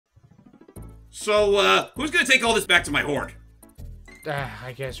So, who's gonna take all this back to my horde?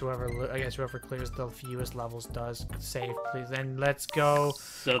 I guess whoever clears the fewest levels does. Save, please. And let's go.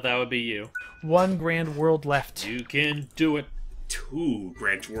 So that would be you. 1 grand world left. You can do it. 2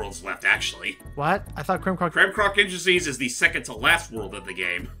 grand worlds left, actually. What? I thought Kremkroc... Kremkroc Industries is the second to last world of the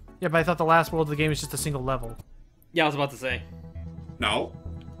game. Yeah, but I thought the last world of the game was just a single level. Yeah, I was about to say. No.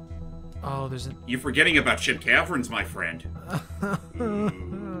 Oh, there's an... You're forgetting about Chip Caverns, my friend.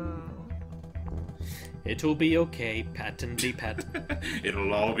 It'll be okay, Patton be Pat.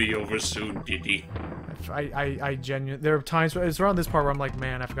 It'll all be over soon, Diddy. I genuinely... There are times... It's around this part where I'm like,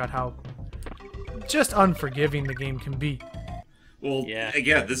 man, I forgot how... just unforgiving the game can be. Well, yeah.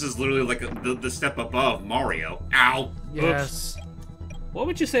 Again, this is literally like the step above Mario. Ow! Yes. Oops. What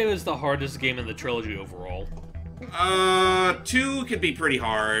would you say was the hardest game in the trilogy overall? 2 could be pretty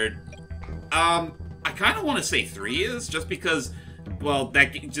hard. I kind of want to say 3 is, just because, well,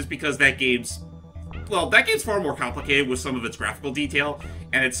 that game's far more complicated with some of its graphical detail,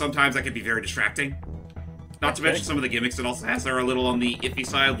 and sometimes that can be very distracting. Not to mention some of the gimmicks it also has that are a little on the iffy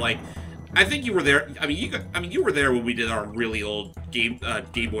side. Like, I think you were there. You were there when we did our really old Game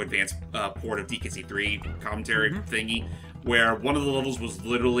Boy Advance port of DKC3 commentary thingy, where one of the levels was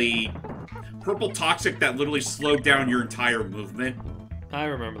literally purple toxic that literally slowed down your entire movement. I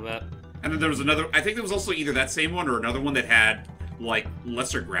remember that. And then there was another. I think there was also either that same one or another one that had like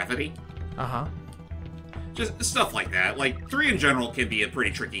lesser gravity. Just stuff like that. Like 3 in general can be a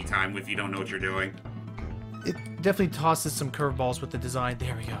pretty tricky time if you don't know what you're doing. It definitely tosses some curveballs with the design.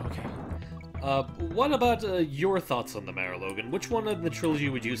 There we go. Okay. What about your thoughts on the matter, Logan? Which one of the trilogy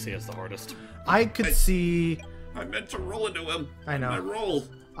would you say is the hardest? I could see... I meant to roll into him. I know. I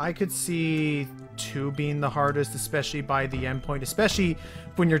rolled. I could see 2 being the hardest, especially by the end point, especially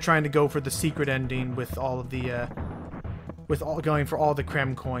when you're trying to go for the secret ending with all of the, going for all the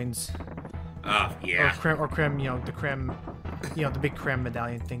Krem coins. Yeah. Or Krem, you know, the Krem, you know, the big Krem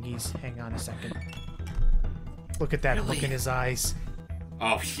medallion thingies. Hang on a second. Look at that look in his eyes.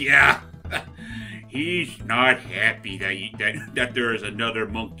 Oh, yeah. He's not happy that there is another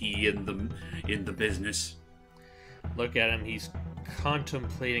monkey in the business. Look at him, he's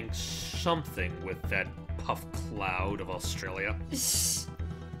contemplating something with that puff cloud of Australia.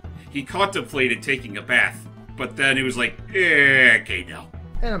 He contemplated taking a bath, but then he was like, okay, no.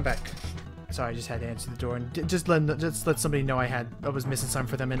 And I'm back. Sorry, I just had to answer the door and just let somebody know I was missing something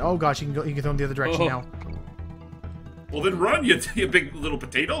for them. And oh gosh, you can throw them the other direction now. Well then run, you big little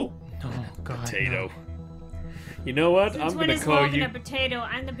potato. Oh god. Potato. No. You know what? Since I'm when gonna is call Logan you. a potato?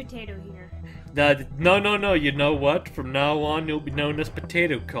 I'm the potato here. No. You know what? From now on, you'll be known as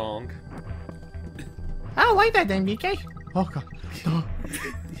Potato Kong. I like that name, BK. Oh god. Oh.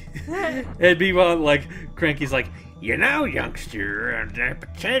 It'd be like Cranky's like, you know, youngster, that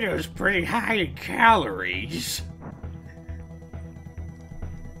potato's pretty high in calories.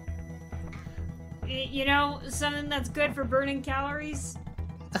 You know, something that's good for burning calories?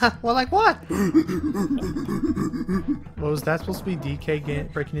 Well, like what? Was that supposed to be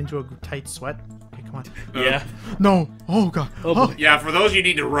DK breaking into a tight sweat? Okay, come on. Yeah. No. Oh god. Oh, boy. Yeah, for those you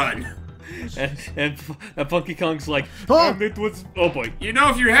need to run. And Funky Kong's like, oh boy. You know,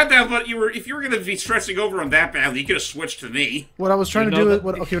 if you had that, but if you were gonna be stressing over him that badly, you could have switched to me. What I was trying to do,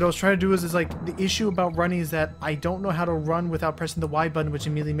 what I was trying to do is like the issue about running is that I don't know how to run without pressing the Y button, which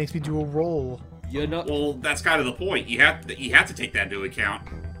immediately makes me do a roll. You're not. Well, that's kind of the point. You have to take that into account.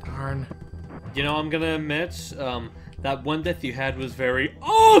 Darn. You know, I'm gonna admit, that one death you had was very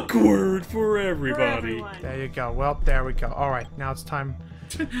awkward for everybody. There you go. Well, there we go. All right, now it's time.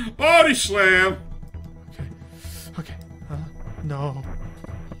 Body slam. Okay. No.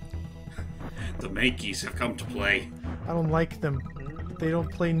 The Mankeys have come to play. I don't like them. They don't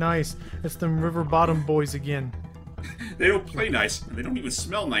play nice. It's them river bottom boys again. They don't play nice, and they don't even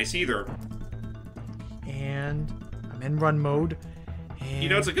smell nice either. And I'm in run mode. And you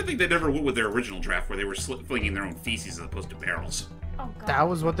know, it's a good thing they never went with their original draft, where they were flinging their own feces as opposed to barrels. Oh, God. That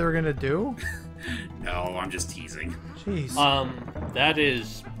was what they were gonna do? No, I'm just teasing. Jeez. That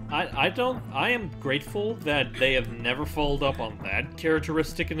is... I am grateful that they have never followed up on that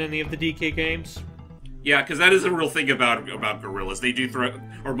characteristic in any of the DK games. Yeah, because that is a real thing about gorillas. They do throw...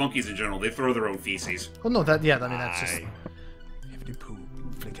 Or monkeys in general, they throw their own feces. Well, no, that... Yeah, I mean, that's just... You have to poo.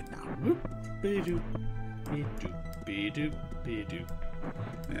 Flick it now. Be-doop, be-doop, be-doop, be-doop.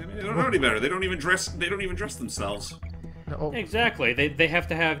 I mean, they don't know any better. They don't even dress themselves. No. Exactly. They have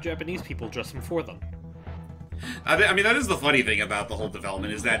to have Japanese people dress them for them. I mean, that is the funny thing about the whole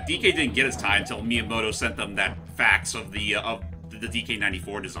development, is that DK didn't get his time until Miyamoto sent them that fax of the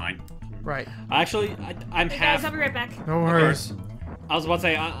DK94 design. Right. Actually, I'm Hey half... guys, I'll be right back. No worries. I was about to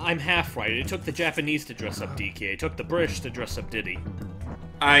say, I'm half right. It took the Japanese to dress up DK. It took the British to dress up Diddy.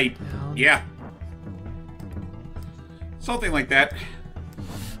 Yeah. Something like that.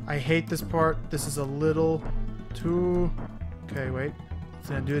 I hate this part. This is a little too... Okay, wait. It's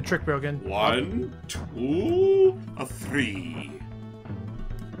gonna do the trick barrel again. 1, 2, 3.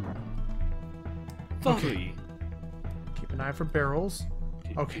 Okay. Keep an eye for barrels.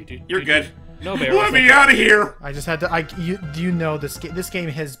 Okay. You're good. No barrels. Let me out of here! I just had to... do you know this game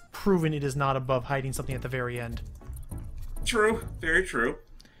has proven it is not above hiding something at the very end. True. Very true.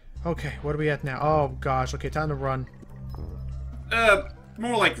 Okay, what are we at now? Oh gosh, okay, time to run.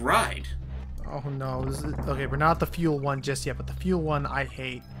 More like ride. Oh no, okay, we're not the fuel one just yet, but the fuel one I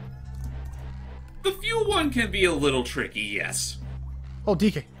hate. The fuel one can be a little tricky, yes. Oh,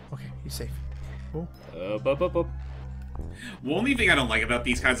 DK. Okay, he's safe. Cool. The only thing I don't like about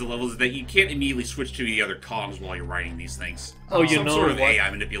these kinds of levels is that you can't immediately switch to the other comms while you're riding these things. Oh, you Some know sort of what? AI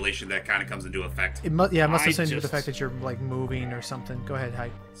manipulation that kind of comes into effect. It must have something to do with the just- fact that you're like moving or something. Go ahead,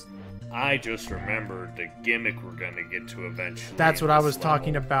 Hype. I just remembered the gimmick we're gonna get to eventually. That's in what I this was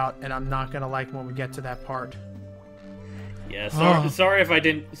talking level. about, and I'm not gonna like when we get to that part. Yeah, Oh. sorry if I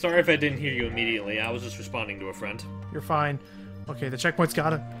didn't hear you immediately. I was just responding to a friend. You're fine. Okay, the checkpoint's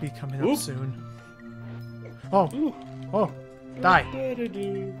gotta be coming up Oop. soon. Oh, oh, die.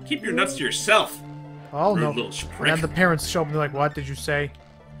 Keep your nuts to yourself. Oh Rude no. little And prick. then the parents show up and they're like, "What did you say?"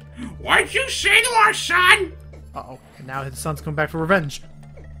 Why'd you say to our son? Uh-oh. And now his son's coming back for revenge.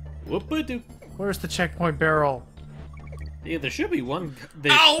 Whoop-a-doo. Where's the checkpoint barrel? Yeah, there should be one.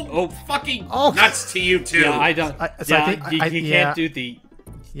 Oh, fucking Oh. nuts to you too. Yeah, I don't. So I yeah, think- you yeah. can't do the.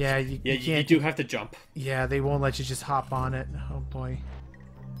 Yeah, Yeah, you you can't. do have to jump. Yeah, they won't let you just hop on it. Oh boy.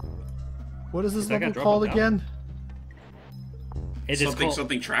 What is this I got level drop called it down. again? It is something called.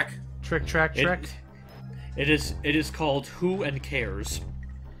 something track. Trick, track, track? It is called Who and Cares.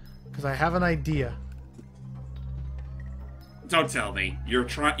 Because I have an idea. Don't tell me you're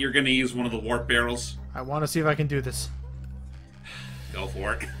gonna use one of the warp barrels. I want to see if I can do this. Go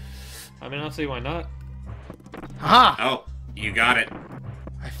for it. I mean, I'll see why not. Aha! Oh, you got it.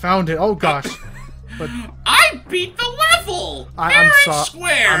 I found it. Oh gosh. But I beat the level. I'm Fair and sorry.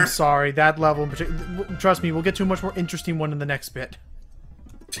 square. I'm sorry. That level in particular. Trust me, we'll get to a much more interesting one in the next bit.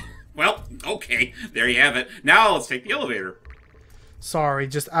 Well, okay, there you have it. Now let's take the elevator. Sorry,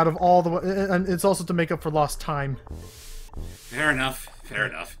 just out of all the... And it's also to make up for lost time. Fair enough. Fair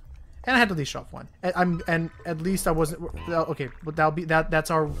enough. And I had to at least show off one. And at least I wasn't... Okay, but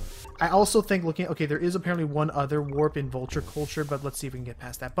that's our... I also think looking... Okay, there is apparently one other warp in Vulture Culture, but let's see if we can get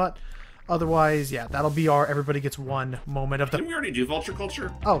past that. But otherwise, yeah, that'll be our everybody gets one moment of the... Didn't we already do Vulture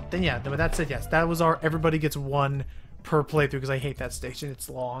Culture? Oh, then yeah, with that said, yes. That was our everybody gets one per playthrough because I hate that station. It's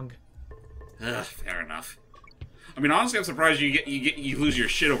long. Ugh, fair enough. I mean, honestly, I'm surprised you lose your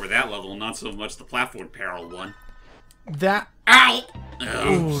shit over that level, not so much the platform peril one. That... Ow!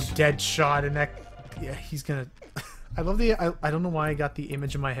 Ooh, dead shot, and that... Yeah, he's gonna... I love the... I don't know why I got the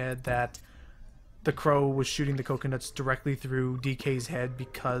image in my head that the crow was shooting the coconuts directly through DK's head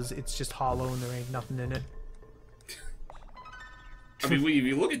because it's just hollow and there ain't nothing in it. I mean, if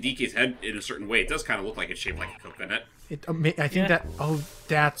you look at DK's head in a certain way, it does kind of look like it's shaped like a coconut. I think that... Oh,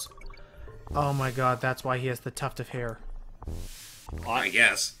 that's... Oh my god, that's why he has the tuft of hair. I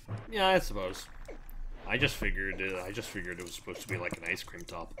guess. Yeah, I suppose. I just figured it was supposed to be like an ice cream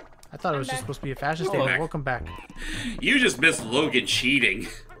top. I thought it was I'm just back. supposed to be a fashion Welcome statement. back. Welcome back. You just missed Logan cheating.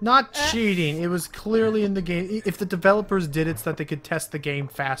 Not cheating. It was clearly in the game. If the developers did it so that they could test the game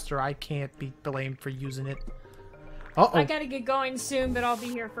faster, I can't be blamed for using it. I Uh-oh. gotta get going soon, but I'll be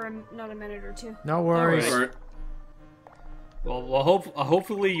here for another minute or two. No worries. Alright. Well,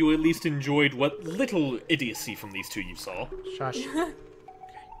 hopefully you at least enjoyed what little idiocy from these two you saw. Shush.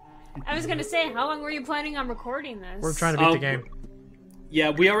 I was gonna say, how long were you planning on recording this? We're trying to beat the game.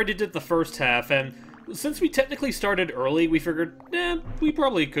 Yeah, we already did the first half, and since we technically started early, we figured, we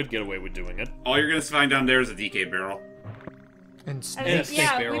probably could get away with doing it. All you're gonna find down there is a DK barrel. And I was snake. like, Snake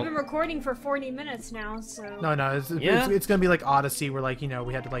yeah, barrel. we've been recording for 40 minutes now, so... No, Yeah. it's gonna be like Odyssey, where like we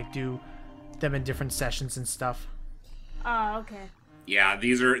had to like do them in different sessions and stuff. Oh, okay. Yeah,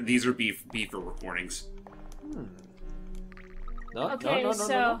 these are beefer recordings. Okay,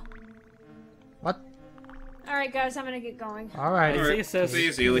 so... What? Alright, guys, I'm gonna get going. All right. All right. sis. See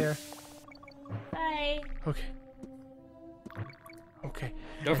you, Sealy. There. Bye. Okay. Okay.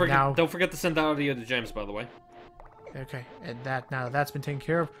 Don't forget to send out audio to James, by the way. Okay. And now that that's been taken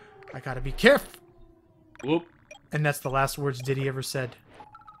care of, I gotta be careful. Whoop. And that's the last words Diddy ever said.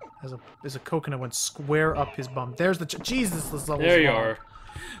 As a coconut went square up his bum. There's the Jesus. This level's There you long. are.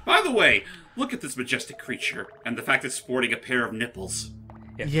 By the way, look at this majestic creature, and the fact it's sporting a pair of nipples.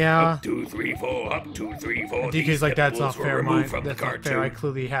 Yeah. Up 2, 3, 4. Up 2, 3, 4. DK's These like, that's not nipples were fair, removed mine. from the That's not fair. I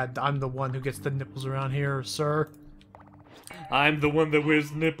clearly had. I'm the one who gets the nipples around here, sir. I'm the one that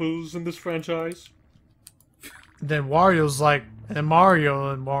wears nipples in this franchise. Then Wario's like, and Mario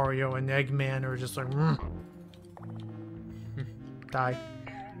and Eggman are just like, die.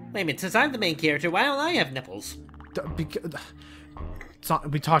 Wait a minute, since I'm the main character, why don't I have nipples? Because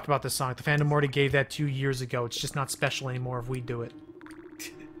we talked about this, Sonic. The fandom already gave that 2 years ago. It's just not special anymore if we do it.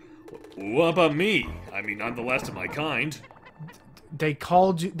 What about me? I mean, I'm the last of my kind. They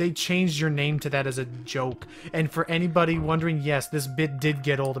called you. They changed your name to that as a joke. And for anybody wondering, yes, this bit did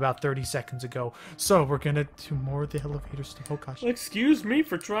get old about 30 seconds ago. So we're gonna do more of the elevator stuff. Oh gosh. Excuse me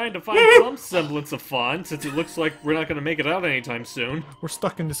for trying to find some semblance of fun, since it looks like we're not going to make it out anytime soon. We're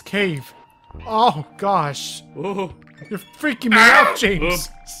stuck in this cave. Oh gosh. Oh, You're freaking me out, James.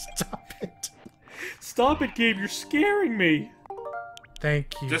 Stop it. stop it, Gabe! You're scaring me.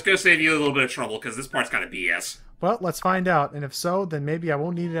 Thank you. Just gonna save you a little bit of trouble, because this part's kind of BS. Well, let's find out. And if so, then maybe I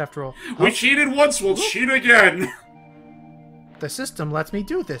won't need it after all. We cheated once, we'll cheat again! The system lets me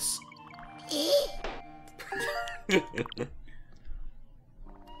do this.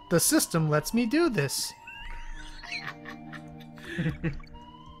 The system lets me do this.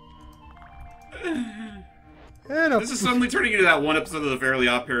 This is suddenly turning into that one episode of The Fairly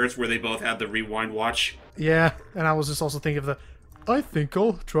Odd Parents where they both had the rewind watch. Yeah, and I was just also thinking of the, I think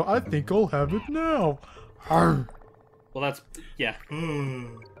I'll have it now. Arr. Well, that's... yeah.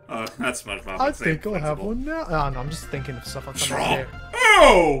 That's SpongeBob. I think I'll have one now. Oh, no, I'm just thinking of stuff on there.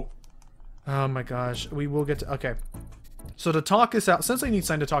 Oh! Oh my gosh, we will get to... Okay. So to talk this out, since I need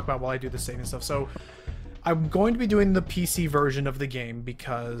something to talk about while I do the saving stuff, so I'm going to be doing the PC version of the game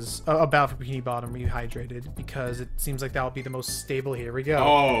because... about for Bikini Bottom Rehydrated, because it seems like that will be the most stable. Here we go.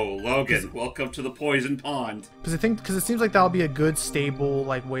 Oh, Logan, welcome to the poison pond. Because it seems like that'll be a good, stable,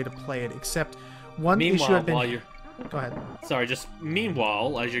 like, way to play it, except one issue Meanwhile, I've been... while you're... Go ahead. Sorry, just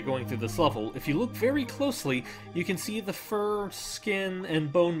meanwhile, as you're going through this level, if you look very closely, you can see the fur, skin,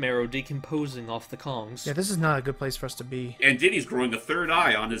 and bone marrow decomposing off the Kongs. Yeah, this is not a good place for us to be. And Diddy's growing a third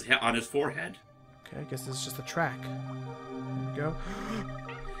eye on his forehead. Okay, I guess this is just a track. There we go.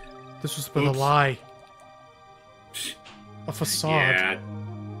 This was but a lie. A facade.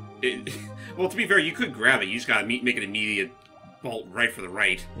 Yeah. Well, to be fair, you could grab it. You just gotta make an immediate bolt right for the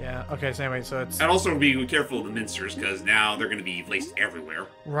right. Yeah, okay, so anyway, so it's... And also be careful of the minsters, because now they're gonna be laced everywhere.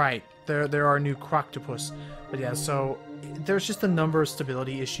 Right. There are new Croctopus. But yeah, so there's just a number of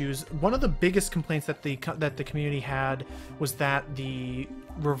stability issues. One of the biggest complaints that the community had was that the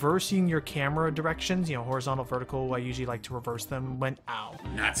reversing your camera directions, you know, horizontal, vertical, I usually like to reverse them when... Ow.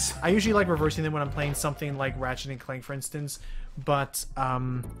 Nuts. I usually like reversing them when I'm playing something like Ratchet and Clank, for instance, but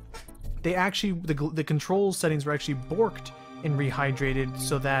they actually... The control settings were actually borked and rehydrated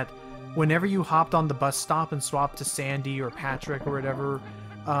so that whenever you hopped on the bus stop and swapped to Sandy or Patrick or whatever,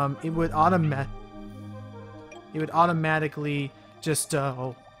 it would automatically just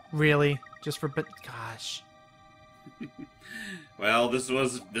oh really just for but gosh. Well, this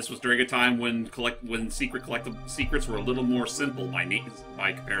was during a time when collectible secrets were a little more simple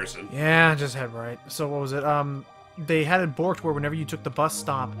by comparison. Yeah, just had right. So what was it? They had it borked where whenever you took the bus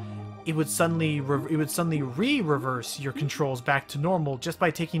stop, it would suddenly reverse your controls back to normal just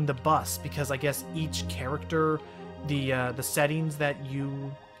by taking the bus, because I guess each character, the settings that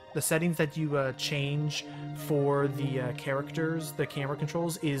you change for the characters, the camera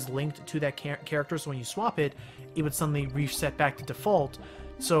controls, is linked to that character. So when you swap it, it would suddenly reset back to default.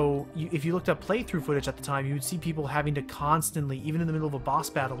 So if you looked up playthrough footage at the time, you would see people having to constantly, even in the middle of a boss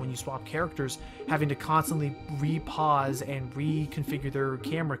battle when you swap characters, having to constantly re-pause and reconfigure their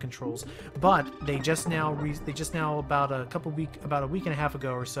camera controls. But they just now about a week and a half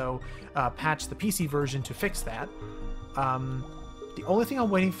ago or so patched the PC version to fix that. The only thing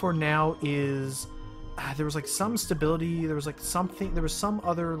I'm waiting for now is there was like some stability. There was some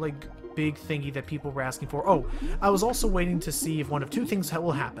other like big thingy that people were asking for. Oh, I was also waiting to see if one of two things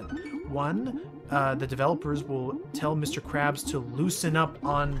will happen. One, the developers will tell Mr. Krabs to loosen up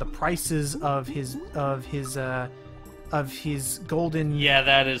on the prices of his golden. Yeah,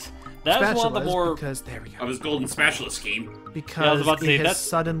 that is one of the more, because there we go. Of his golden spatula scheme. Because I was about to say, it has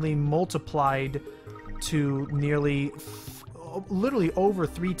suddenly multiplied to nearly literally over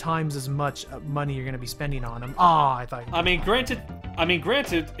 3 times as much money you're going to be spending on them. I thought. I mean, granted,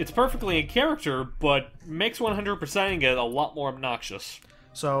 it's perfectly in character, but makes 100%ing it a lot more obnoxious.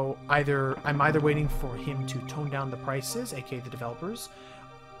 So I'm either waiting for him to tone down the prices, aka the developers,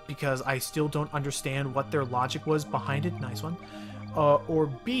 because I still don't understand what their logic was behind it. Nice one. or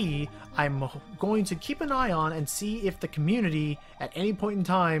B, I'm going to keep an eye on and see if the community at any point in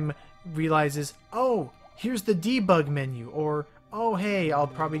time realizes, oh, here's the debug menu, or oh, hey, I'll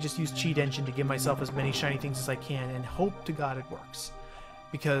probably just use Cheat Engine to give myself as many shiny things as I can and hope to God it works.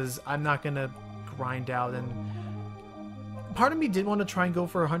 Because I'm not going to grind out, and part of me did want to try and go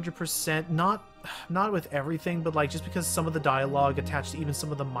for 100%, not with everything, but like just because some of the dialogue attached to even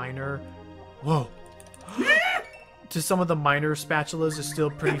some of the minor... Whoa. To some of the minor spatulas is still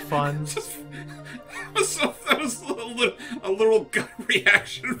pretty fun. That was a little gut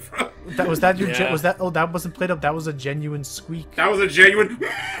reaction from... that wasn't played up, that was a genuine squeak. That was a genuine...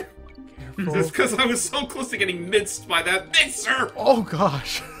 Careful. Just because I was so close to getting minced by that mixer! Oh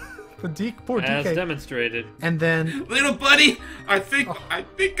gosh. Poor As DK. demonstrated. And then... Little buddy, I think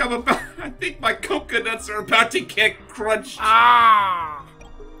my coconuts are about to get crunched. I'm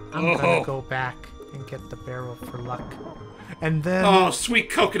gonna go back and get the barrel for luck. And then... Oh, sweet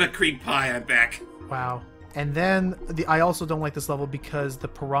coconut cream pie, I'm back. Wow. And then I also don't like this level because the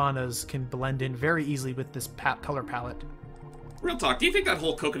piranhas can blend in very easily with this color palette. Real talk, do you think that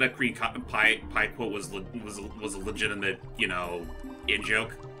whole coconut cream pie quote was a legitimate,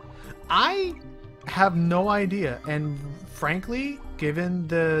 in-joke? I have no idea, and frankly, given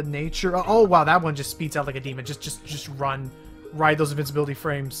the nature... Oh, wow, that one just speeds out like a demon. Just ride those invincibility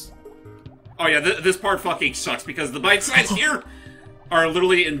frames. Oh yeah, this part fucking sucks, because the bite size here are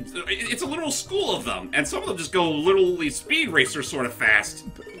literally it's a literal school of them, and some of them just go literally speed racer sort of fast.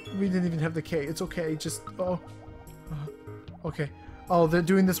 We didn't even have the K. It's okay, okay. Oh, they're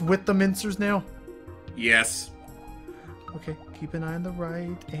doing this with the mincers now? Yes. Okay, keep an eye on the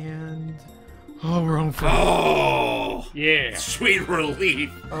right, and... Oh, we're on for... Oh! Yeah. Sweet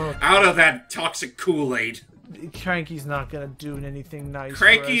relief. Oh. Out of that toxic Kool-Aid. Cranky's not gonna do anything nice.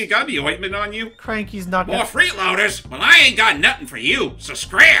 Cranky, you got the ointment on you? Cranky's not More gonna... freeloaders? Well, I ain't got nothing for you, so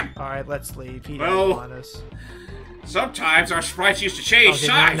scram! Alright, let's leave. He Well, doesn't want us. Sometimes our sprites used to change Okay,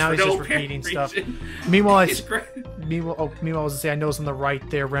 sides now for he's no just repeating stuff. reason. Meanwhile, It's great. meanwhile, I was gonna say, I noticed on the right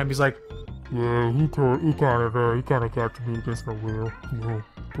there, Ramby's like, Yeah, he kinda got me against the wheel. No,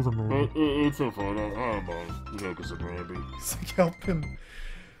 doesn't matter. It's so fun. I don't know. You know, because I'm Randy. it's like, help him.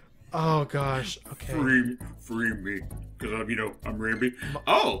 Oh gosh, okay. Free me. Because I'm Ramby.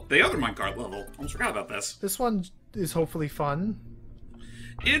 Oh, the other minecart level. I almost forgot about this. This one is hopefully fun.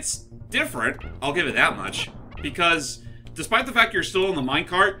 It's different, I'll give it that much. Because despite the fact you're still in the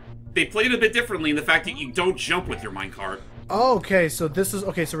minecart, they played it a bit differently in the fact that you don't jump with your minecart. Oh, okay, so this is...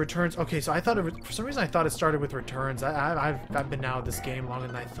 Okay, so returns... Okay, so I thought... For some reason, I thought it started with returns. I've been out of this game longer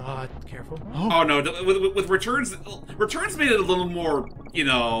than I thought. Careful. Oh no, with returns made it a little more,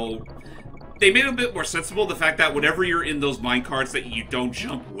 they made it a bit more sensible, the fact that whenever you're in those minecarts that you don't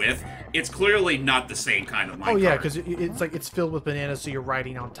jump with, it's clearly not the same kind of minecart. Oh yeah, because it's like it's filled with bananas, so you're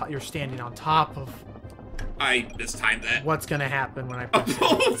riding on top. You're standing on top of... I mistimed that. What's gonna happen when I press it.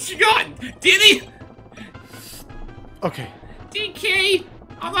 Oh god! Did he? Okay. DK!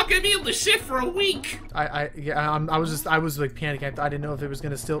 I'm not gonna be able to sit for a week! I was like panicking. I didn't know if it was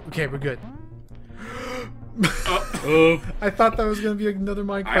gonna still... Okay, we're good. I thought that was gonna be another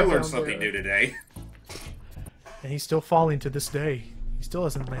Minecraft. I learned something new today. And he's still falling to this day. He still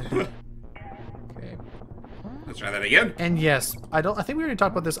hasn't landed. Okay. Let's try that again. And yes, I think we already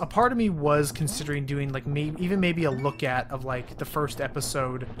talked about this. A part of me was considering doing like maybe a look at of like the first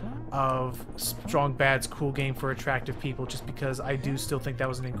episode of Strong Bad's Cool Game for Attractive People, just because I do still think that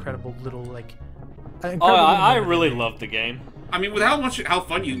was an incredible little like. I really loved the game. I mean, with how much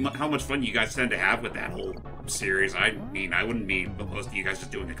fun you guys tend to have with that whole series, I mean, I wouldn't be opposed to you guys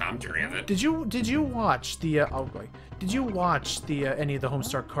just doing a commentary of it. Did you watch the Did you watch the any of the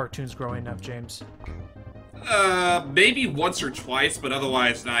Homestar cartoons growing up, James? Maybe once or twice, but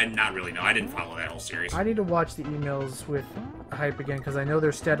otherwise, not really. No, I didn't follow that whole series. I need to watch the emails with Hype again because I know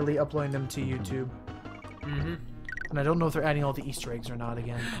they're steadily uploading them to YouTube. Mm-hmm. And I don't know if they're adding all the Easter eggs or not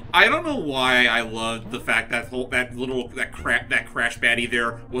again. I don't know why I loved the fact that crash baddie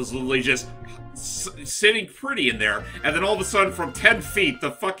there was literally just sitting pretty in there, and then all of a sudden, from 10 feet,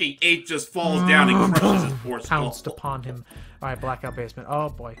 the fucking ape just falls down and crushes his poor skull. Pounced upon him. All right, Blackout Basement. Oh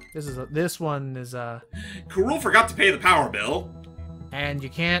boy, this one is Kurul forgot to pay the power bill. And you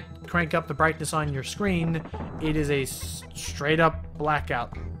can't crank up the brightness on your screen. It is a straight up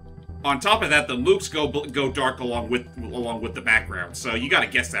blackout. On top of that, the mooks go dark along with the background, so you gotta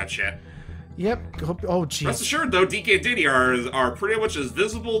guess that shit. Yep. Oh jeez. Rest assured, though, DK and Diddy are pretty much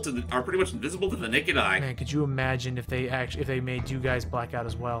invisible to the naked eye. Man, could you imagine if they made you guys black out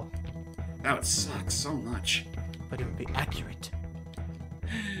as well? That would suck so much. But it would be accurate.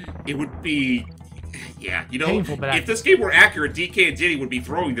 It would be, Yeah, you know, Painful, but if this game were accurate, DK and Diddy would be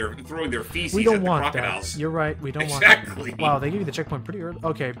throwing their feces We don't at the want crocodiles. that. You're right. We don't Exactly. want that. Wow, they gave you the checkpoint pretty early.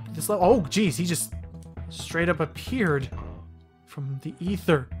 Okay, this level. Oh, geez, he just straight up appeared from the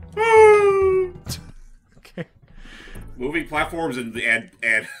ether. Okay. Moving platforms and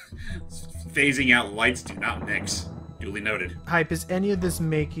phasing out lights do not mix. Duly noted. Hype, is any of this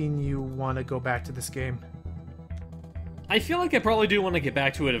making you want to go back to this game? I feel like I probably do want to get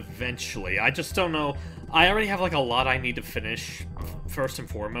back to it eventually. I just don't know. I already have like a lot I need to finish first and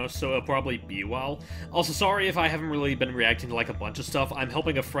foremost, so it'll probably be a while. Also, sorry if I haven't really been reacting to like a bunch of stuff. I'm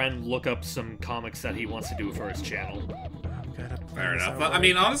helping a friend look up some comics that he wants to do for his channel. Fair enough. I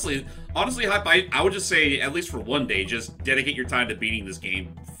mean, honestly, Hype, I would just say, at least for one day, just dedicate your time to beating this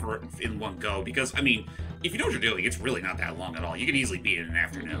game in one go. Because, I mean, if you know what you're doing, it's really not that long at all. You can easily beat it in an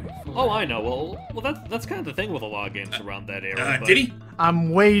afternoon. Oh, I know. Well, that's kind of the thing with a lot of games around that era. But... Diddy?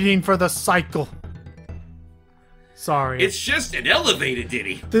 I'm waiting for the cycle. Sorry. It's just an elevated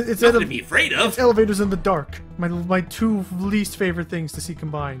Diddy. It's nothing to be afraid of. It's elevators in the dark. My two least favorite things to see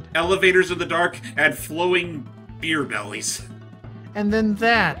combined. Elevators in the dark and flowing beer bellies. And then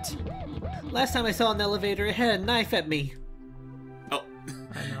that. Last time I saw an elevator, it had a knife at me. Oh.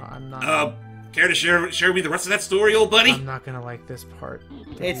 I know, I'm not. Care to share with me the rest of that story, old buddy? I'm not gonna like this part.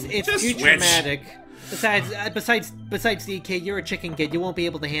 It's Just too switch. traumatic. Besides DK, you're a chicken kid. You won't be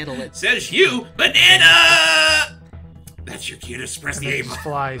able to handle it. Says you, banana! That's your cue to press And the then A he just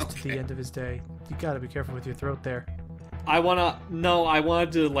flies to the end of his day. You gotta be careful with your throat there. I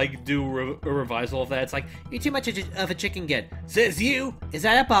wanted to like do a revisal of that. It's like, You're too much of a chicken kid. Says you. Is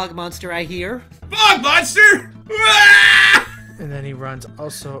that a bog monster I hear? Bog monster! Ah! And then he runs.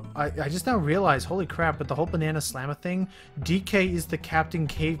 Also, I just now realized, holy crap, with the whole Banana Slammer thing, DK is the Captain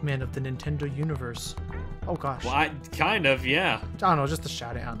Caveman of the Nintendo universe. Oh gosh. well, kind of, yeah. I don't know, just a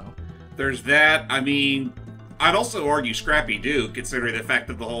shout out, I don't know. There's that. I mean, I'd also argue Scrappy Doo, considering the fact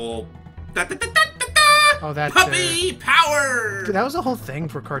of the whole... Oh, that puppy power! Dude, that was the whole thing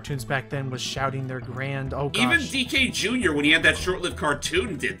for cartoons back then, was shouting their grand, oh gosh. Even DK Jr., when he had that short-lived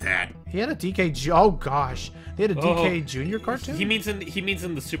cartoon, did that. He had a oh gosh. They had a DK Jr. cartoon? He means in the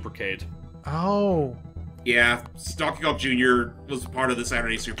Supercade. Oh. Yeah, Donkey Kong Jr. was part of the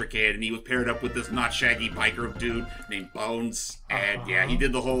Saturday Supercade, and he was paired up with this not shaggy biker dude named Bones. And yeah, he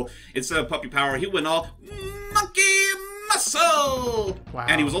did the whole, instead of puppy power, he went all monkey muscle! Wow.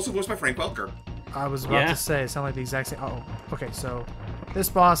 And he was also voiced by Frank Welker. I was about to say, it sounded like the exact same. Uh oh. Okay, so this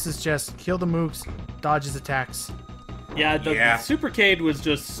boss is just kill the mooks, dodge his attacks. Yeah, the Supercade was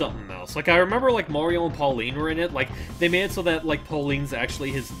just something else. Like, I remember, like, Mario and Pauline were in it. Like, they made it so that, like, Pauline's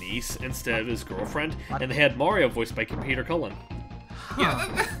actually his niece instead of his girlfriend. And they had Mario voiced by Peter Cullen.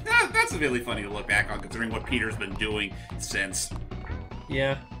 Yeah, that's really funny to look back on, considering what Peter's been doing since.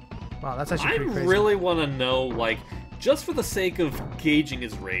 Yeah. Wow, that's actually pretty crazy. I really want to know, like, just for the sake of gauging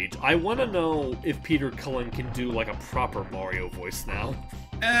his rage, I want to know if Peter Cullen can do, like, a proper Mario voice now.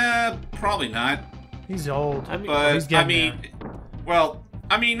 Probably not. He's old. I mean, But, he's I getting mean, well,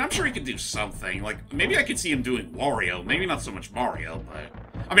 I mean, I'm sure he could do something. Like, maybe I could see him doing Wario. Maybe not so much Mario,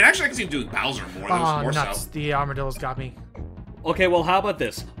 but... I mean, actually, I could see him doing Bowser more nuts. so. The armadillos got me. Okay, well, how about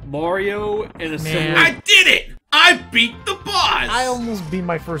this? Mario in a similar... I did it! I beat the boss! I almost beat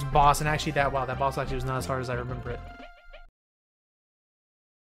my first boss, and actually that boss actually was not as hard as I remember it.